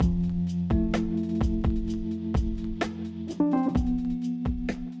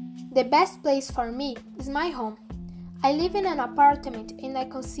The best place for me is my home. I live in an apartment and I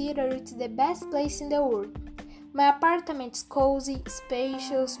consider it the best place in the world. My apartment is cozy,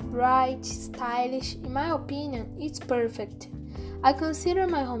 spacious, bright, stylish. In my opinion, it's perfect. I consider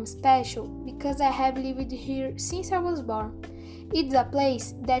my home special because I have lived here since I was born. It's a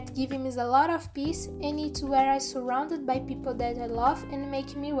place that gives me a lot of peace and it's where I'm surrounded by people that I love and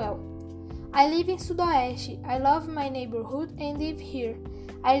make me well. I live in Sudoeste. I love my neighborhood and live here.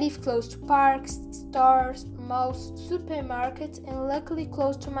 I live close to parks, stores, malls, supermarkets, and luckily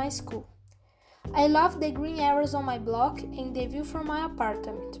close to my school. I love the green areas on my block and the view from my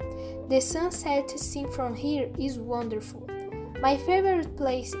apartment. The sunset seen from here is wonderful. My favorite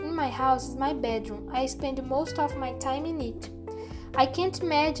place in my house is my bedroom. I spend most of my time in it. I can't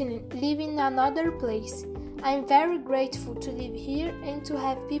imagine living in another place. I'm very grateful to live here and to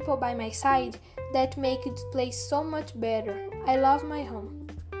have people by my side that make this place so much better. I love my home.